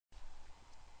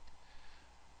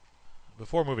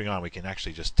before moving on, we can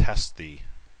actually just test the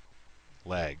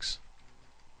legs.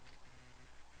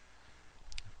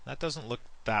 That doesn't look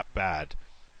that bad.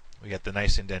 We get the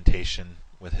nice indentation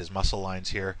with his muscle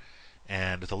lines here,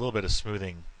 and with a little bit of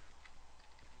smoothing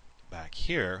back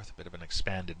here, with a bit of an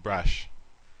expanded brush,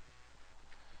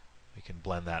 we can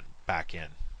blend that back in.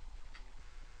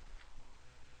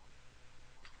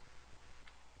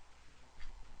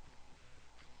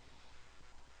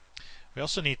 We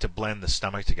also need to blend the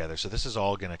stomach together, so this is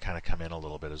all going to kind of come in a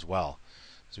little bit as well.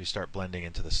 As we start blending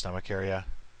into the stomach area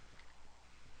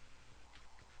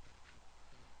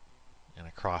and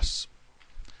across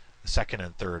the second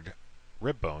and third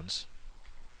rib bones.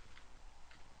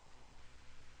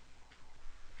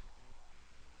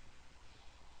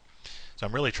 So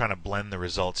I'm really trying to blend the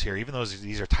results here. Even though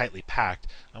these are tightly packed,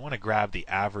 I want to grab the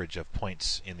average of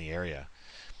points in the area.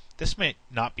 This may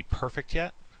not be perfect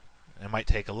yet. It might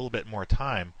take a little bit more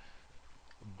time,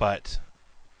 but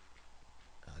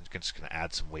I'm just going to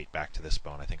add some weight back to this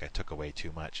bone. I think I took away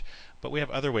too much. But we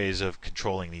have other ways of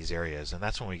controlling these areas, and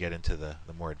that's when we get into the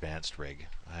more advanced rig.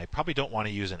 I probably don't want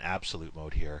to use an absolute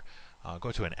mode here. I'll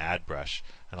go to an add brush,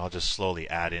 and I'll just slowly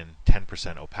add in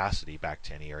 10% opacity back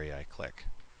to any area I click.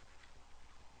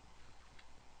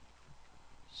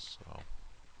 So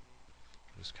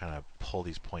just kind of pull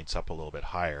these points up a little bit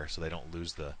higher so they don't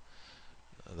lose the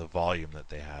volume that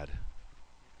they had.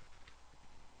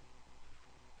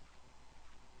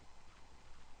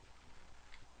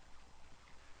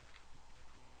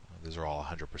 These are all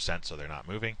 100%, so they're not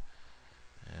moving.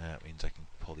 That means I can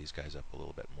pull these guys up a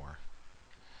little bit more.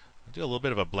 I'll do a little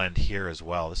bit of a blend here as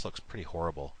well. This looks pretty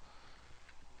horrible.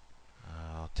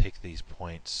 I'll take these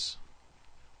points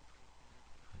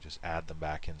and just add them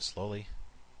back in slowly.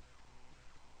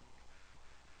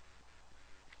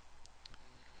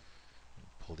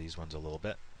 Pull these ones a little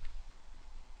bit.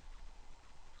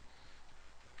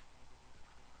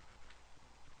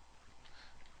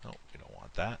 No, we don't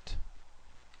want that.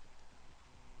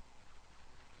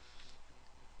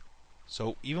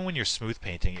 So even when you're smooth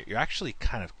painting, you're actually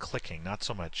kind of clicking, not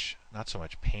so much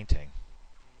painting.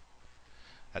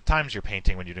 At times you're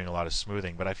painting when you're doing a lot of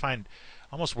smoothing, but I find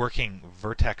almost working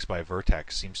vertex by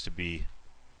vertex seems to be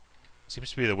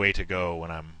the way to go when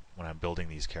I'm building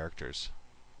these characters.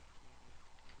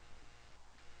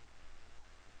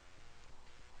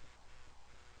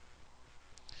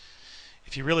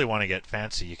 If you really want to get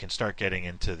fancy, you can start getting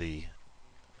into the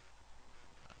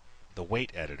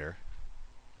weight editor.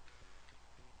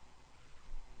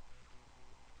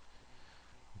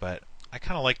 But I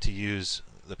kind of like to use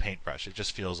the paintbrush. It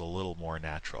just feels a little more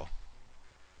natural.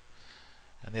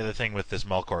 And the other thing with this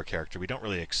Melkor character, we don't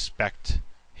really expect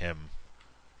him.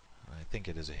 I think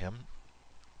it is a him.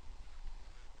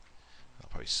 I'll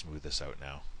probably smooth this out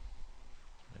now.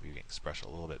 Maybe make this brush a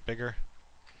little bit bigger.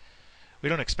 We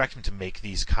don't expect him to make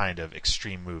these kind of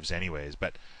extreme moves anyways,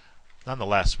 but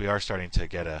nonetheless, we are starting to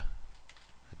get a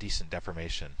decent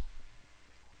deformation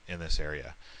in this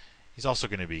area. He's also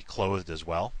going to be clothed as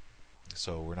well,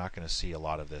 so we're not going to see a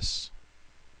lot of this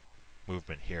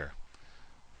movement here.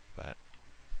 But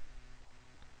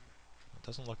it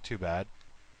doesn't look too bad.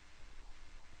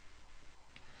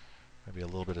 Maybe a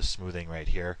little bit of smoothing right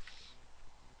here.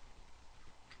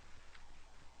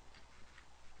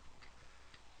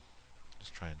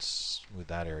 Just try and smooth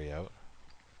that area out.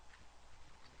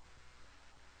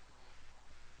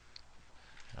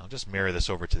 I'll just mirror this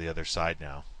over to the other side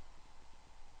now.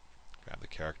 Grab the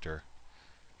character,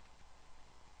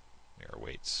 mirror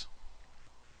weights.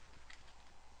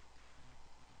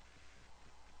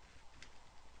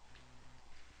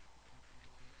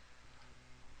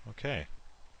 Okay.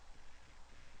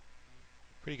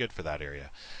 Pretty good for that area.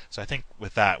 So I think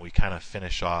with that we kind of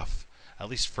finish off, at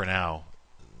least for now,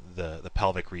 the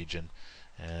pelvic region,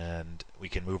 and we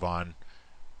can move on,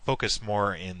 focus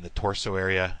more in the torso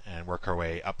area and work our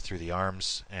way up through the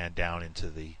arms and down into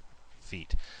the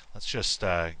feet. Let's just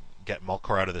get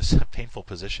Melkor out of this painful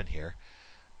position here.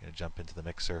 I'm going to jump into the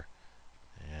mixer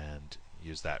and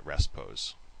use that rest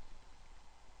pose.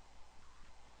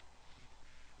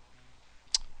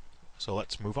 So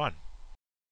let's move on.